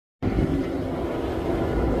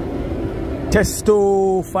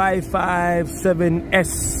Testo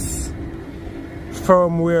 557S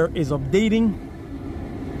firmware is updating.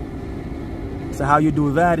 So how you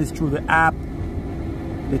do that is through the app,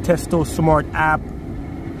 the Testo Smart app.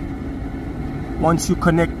 Once you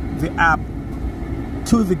connect the app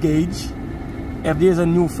to the gauge, if there's a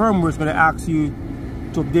new firmware, it's going to ask you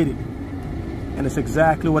to update it. And it's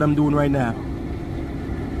exactly what I'm doing right now.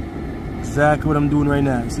 Exactly what I'm doing right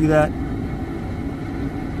now. See that?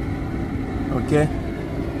 Okay,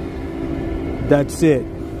 that's it.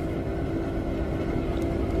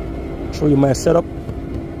 Show you my setup.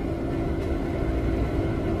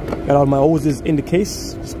 Got all my hoses in the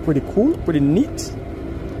case. It's pretty cool, pretty neat.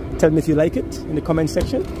 Tell me if you like it in the comment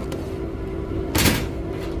section.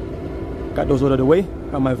 Got those out of the way.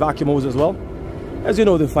 Got my vacuum hose as well. As you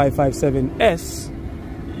know, the 557S,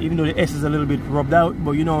 even though the S is a little bit rubbed out,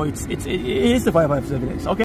 but you know it is the 557S. Okay.